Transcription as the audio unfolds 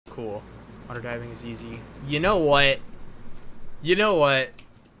Cool. Water diving is easy. You know what? You know what?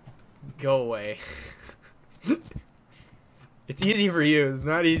 Go away. It's easy for you. It's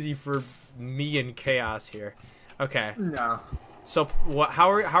not easy for me and Chaos here. Okay. No. So what? How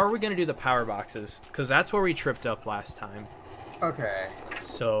are we gonna do the power boxes? Because that's where we tripped up last time. Okay.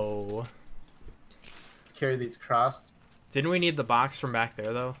 So. Let's carry these across. Didn't we need the box from back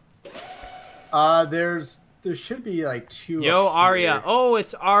there though? There should be like 2. Yo, Arya. Oh,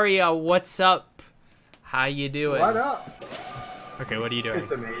 it's Arya. What's up? How you doing? What up? Okay, what are you doing?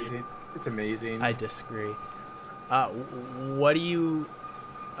 It's amazing. It's amazing. I disagree. What do you...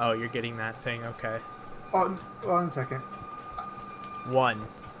 Oh, you're getting that thing. Okay. Oh, 1 second. 1.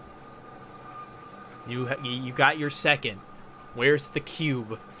 You got your second. Where's the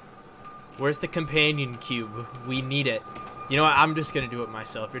cube? Where's the companion cube? We need it. You know what? I'm just gonna do it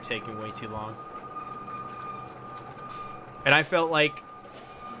myself. You're taking way too long. And I felt like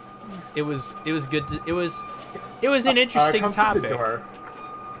it was good to, it was an interesting topic. Come through the door.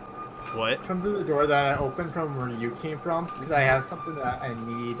 What? Come through the door that I opened from where you came from, because I have something that I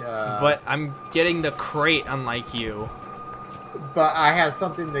need. But I'm getting the crate, unlike you. But I have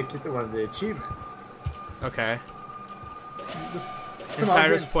something to get one of the achievement. Okay. Just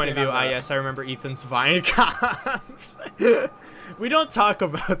Insider's point of view, yes, I remember Ethan's Vine comps. We don't talk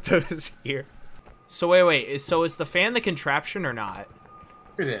about those here. So wait, so is the fan the contraption or not?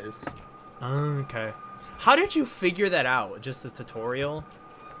 It is. Okay. How did you figure that out? Just a tutorial?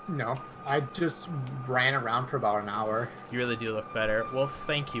 No, I just ran around for about an hour. You really do look better. Well,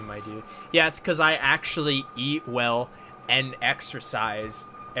 thank you, my dude. Yeah, it's because I actually eat well and exercise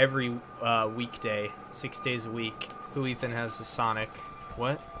every weekday, 6 days a week. Who Ethan has a Sonic?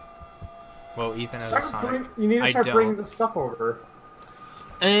 What? Well, Ethan has a Sonic. You need to start bringing the stuff over.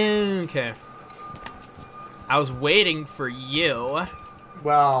 Okay. I was waiting for you.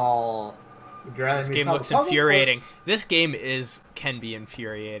 Well, this game looks infuriating. This game can be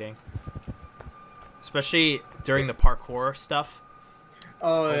infuriating, especially during the parkour stuff.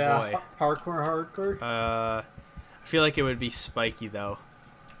 Oh yeah, boy. hardcore. I feel like it would be spiky though.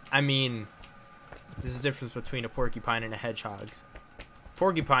 I mean, there's a difference between a porcupine and a hedgehog.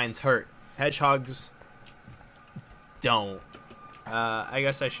 Porcupines hurt. Hedgehogs don't. I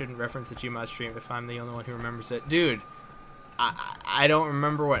guess I shouldn't reference the Gmod stream if I'm the only one who remembers it. Dude, I don't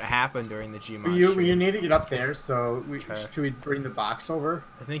remember what happened during the Gmod stream. You need to get up there, so should we bring the box over?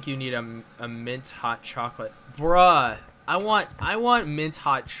 I think you need a mint hot chocolate. Bruh, I want mint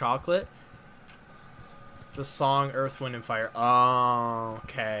hot chocolate. The song Earth, Wind, and Fire. Oh,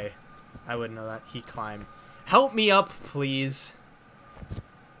 okay. I wouldn't know that. He climbed. Help me up, please.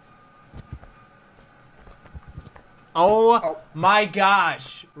 Oh my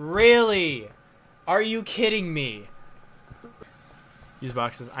gosh. Really? Are you kidding me? Use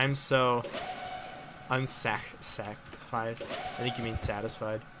boxes. I'm so unsatisfied. I think you mean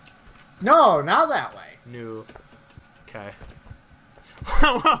satisfied. No, not that way. New. Okay.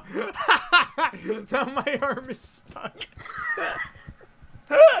 Now my arm is stuck.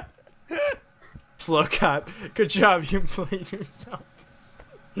 Slow clap. Good job, you played yourself.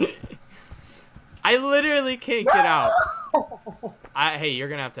 I literally can't get out. Hey, you're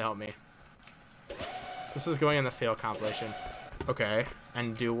gonna have to help me. This is going in the fail compilation. Okay,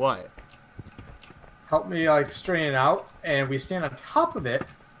 and do what? Help me like straighten it out, and we stand on top of it,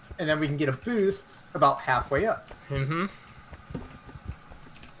 and then we can get a boost about halfway up. Mm-hmm.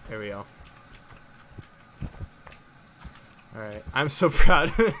 There we go. Alright, I'm so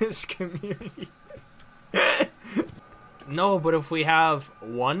proud of this community. No, but if we have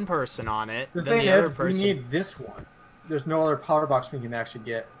one person on it, the then thing the other is, person... we need this one. There's no other power box we can actually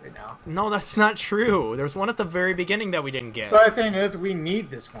get right now. No, that's not true. There's one at the very beginning that we didn't get. But the thing is, we need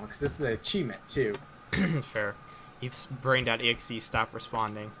this one, because this is an achievement, too. Fair. It's brain.exe, stop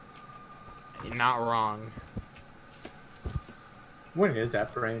responding. You're not wrong. When is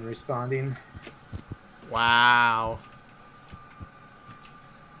that brain responding? Wow.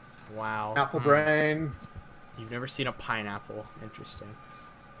 Wow. Apple brain. You've never seen a pineapple. Interesting.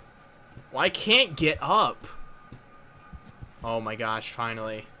 Well, I can't get up. Oh my gosh,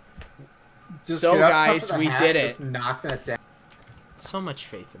 finally. Just so get up guys, top of the we hat, did it. Just knock that down. So much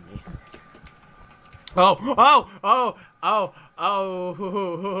faith in me. Oh.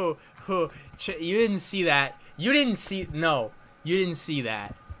 You didn't see that. You didn't see... No. You didn't see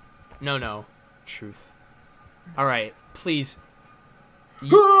that. No. Truth. Alright, please.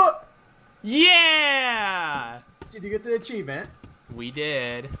 Yeah! Did you get the achievement? We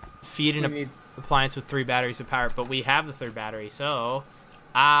did. Feed an appliance with 3 batteries of power, but we have the 3rd battery, so...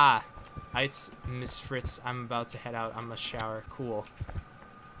 It's Miss Fritz. I'm about to head out. I'm gonna shower. Cool.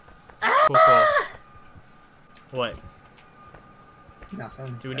 Cool, cool. What?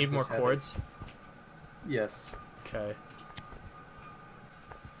 Nothing. Do we I need more just had it. cords? Yes. Okay.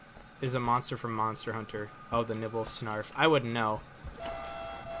 Is a monster from Monster Hunter. Oh, the Nibble Snarf. I wouldn't know.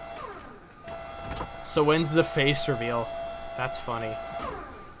 So when's the face reveal? That's funny.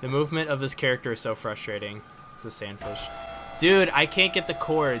 The movement of this character is so frustrating. It's a sandfish. Dude, I can't get the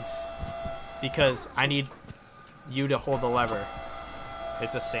cords because I need you to hold the lever.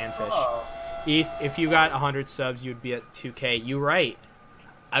 It's a sandfish. Oh. Eth, if you got 100 subs, you'd be at 2K. You're right.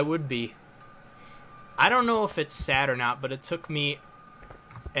 I would be. I don't know if it's sad or not, but it took me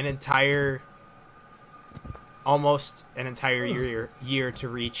almost an entire year to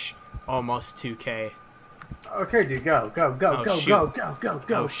reach almost 2K. Okay, dude, go, Oh, go, shoot. go,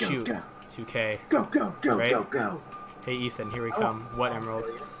 Oh, shoot. go. 2K. Go, Right? go. Hey, Ethan, here we come. What emerald?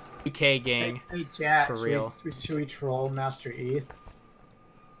 2K gang. Hey, chat. For real. Should we troll Master Eth?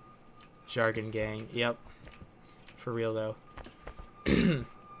 Jargon gang. Yep. For real, though.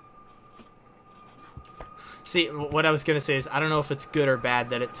 See, what I was going to say is I don't know if it's good or bad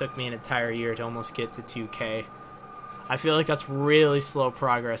that it took me an entire year to almost get to 2K. I feel like that's really slow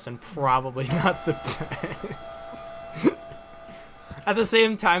progress and probably not the best. At the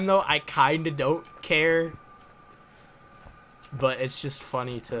same time, though, I kind of don't care. But it's just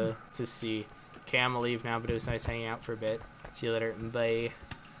funny to see. Okay, I'm gonna leave now, but it was nice hanging out for a bit. See you later. Bye.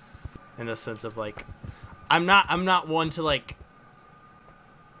 In the sense of, like, I'm not one to, like,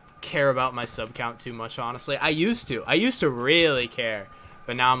 care about my sub count too much, honestly. I used to really care.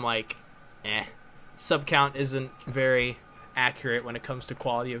 But now I'm like, eh. Sub count isn't very accurate when it comes to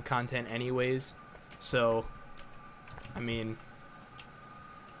quality of content anyways. So, I mean,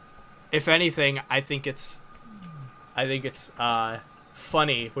 if anything, I think it's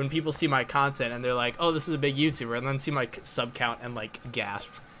funny when people see my content and they're like, oh, this is a big YouTuber, and then see my sub count and, like,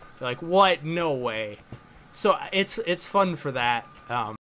 gasp. They're like, what? No way. So it's fun for that.